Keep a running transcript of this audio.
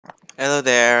Hello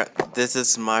there, this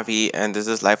is Marvy and this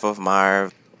is Life of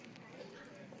Marv.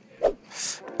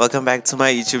 Welcome back to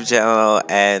my YouTube channel,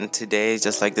 and today,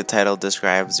 just like the title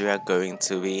describes, we are going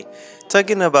to be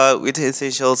talking about winter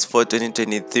essentials for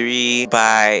 2023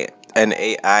 by an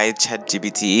AI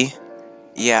ChatGPT.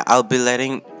 Yeah, I'll be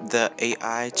letting the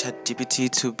AI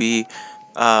ChatGPT to be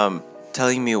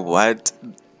telling me what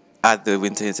are the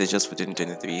winter essentials for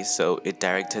 2023, so it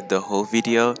directed the whole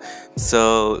video.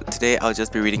 So today I'll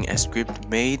just be reading a script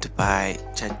made by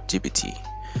ChatGPT.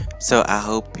 So I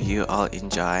hope you all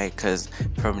enjoy, because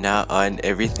from now on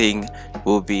everything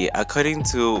will be according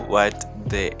to what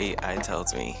the AI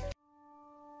tells me.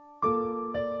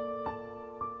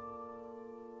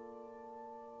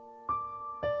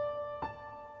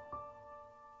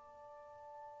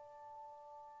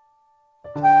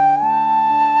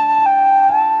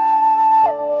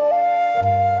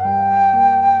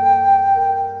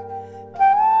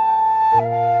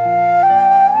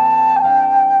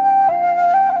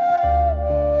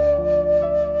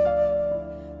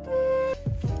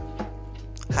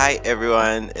 Hi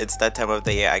everyone, it's that time of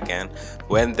the year again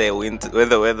when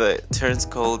the weather turns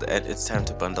cold and it's time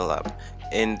to bundle up.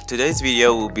 In today's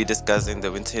video, we'll be discussing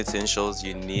the winter essentials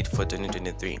you need for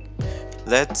 2023.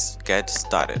 Let's get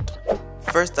started.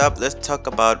 First up, let's talk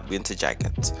about winter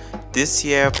jackets. This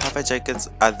year, puffer jackets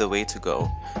are the way to go.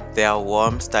 They are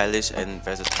warm, stylish, and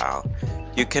versatile.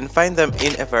 You can find them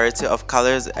in a variety of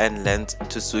colors and lengths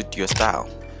to suit your style.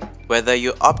 Whether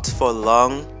you opt for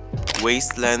long,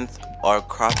 waist length, or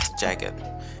cropped jacket,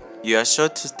 you are sure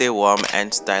to stay warm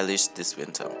and stylish this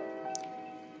winter.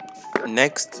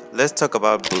 Next, let's talk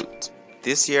about boots.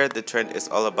 This year, the trend is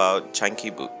all about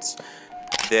chunky boots.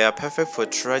 They are perfect for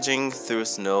trudging through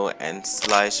snow and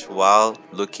slush while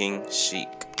looking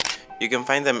chic. You can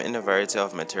find them in a variety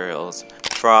of materials,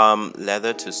 from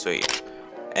leather to suede,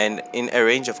 and in a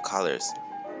range of colors.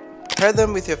 Pair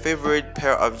them with your favorite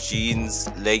pair of jeans,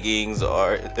 leggings,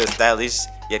 or the stylish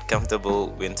yet comfortable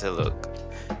winter look.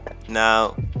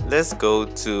 Now, let's go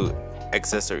to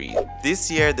accessories.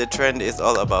 This year, the trend is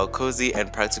all about cozy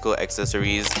and practical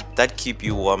accessories that keep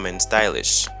you warm and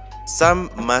stylish.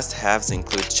 Some must-haves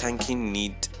include chunky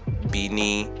knit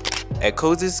beanie, a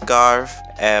cozy scarf,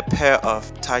 a pair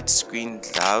of touchscreen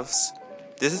gloves.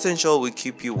 This essential will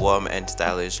keep you warm and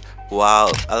stylish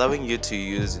while allowing you to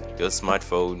use your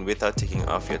smartphone without taking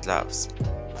off your gloves.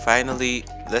 Finally,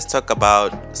 let's talk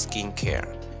about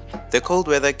skincare. The cold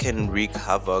weather can wreak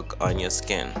havoc on your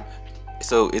skin,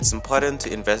 so it's important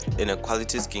to invest in a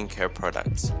quality skincare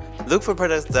products. Look for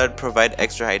products that provide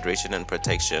extra hydration and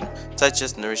protection, such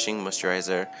as nourishing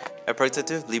moisturizer, a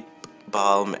protective lip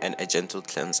balm, and a gentle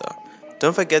cleanser.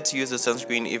 Don't forget to use a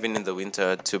sunscreen even in the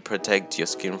winter to protect your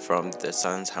skin from the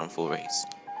sun's harmful rays.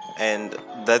 And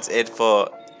that's it for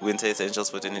winter essentials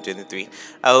for 2023.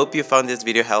 I hope you found this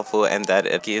video helpful and that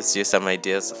it gives you some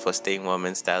ideas for staying warm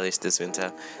and stylish this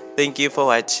winter. Thank you for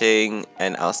watching,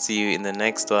 and I'll see you in the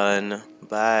next one.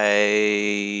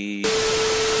 Bye.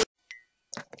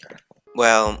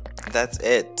 Well, that's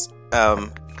it.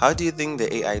 How do you think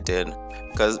the AI did?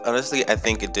 Because honestly, I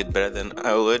think it did better than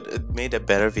I would. It made a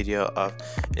better video of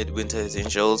it winter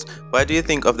essentials. What do you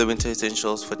think of the winter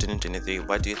essentials for 2023?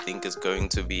 What do you think is going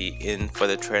to be in for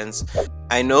the trends?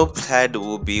 I know plaid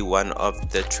will be one of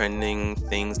the trending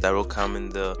things that will come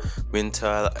in the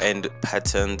winter, and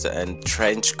patterns and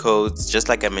trench coats, just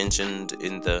like I mentioned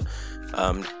in the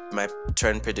my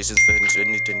trend predictions for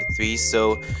 2023.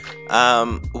 So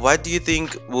what do you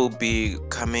think will be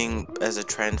coming as a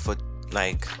trend for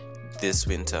like this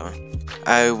winter?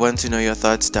 I want to know your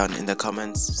thoughts down in the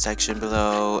comments section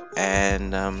below.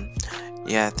 And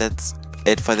yeah, that's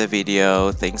it for the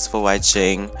video. Thanks for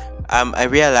watching. I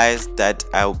realized that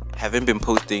I haven't been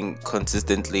posting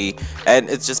consistently, and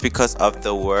it's just because of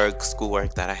the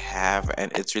schoolwork that I have,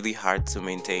 and it's really hard to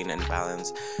maintain and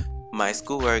balance my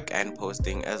schoolwork and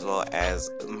posting, as well as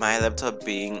my laptop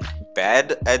being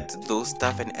bad at those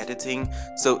stuff and editing.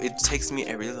 So it takes me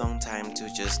a really long time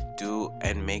to just do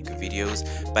and make videos,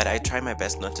 but I try my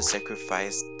best not to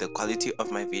sacrifice the quality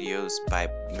of my videos by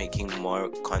making more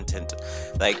content.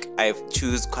 Like, I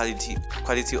choose quality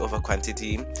over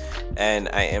quantity, and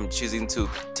I am choosing to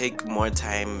take more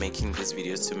time making these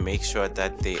videos to make sure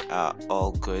that they are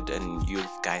all good and you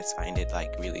guys find it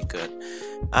like really good.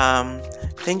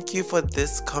 Thank you for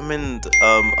this comment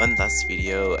on last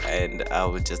video, and I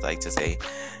would just like to say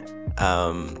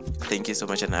thank you so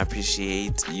much, and I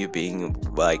appreciate you being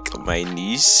like my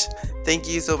niche. Thank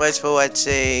you so much for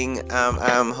watching.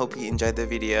 Hope you enjoyed the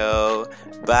video.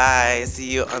 Bye,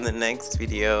 see you on the next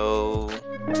video.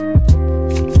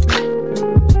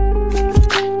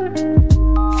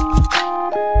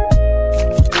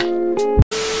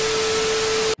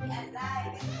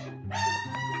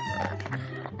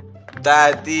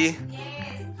 Daddy.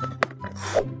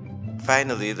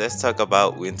 Finally, let's talk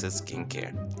about winter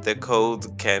skincare. The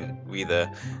cold can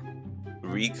either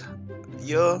wreak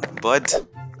your butt.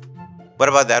 What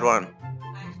about that one?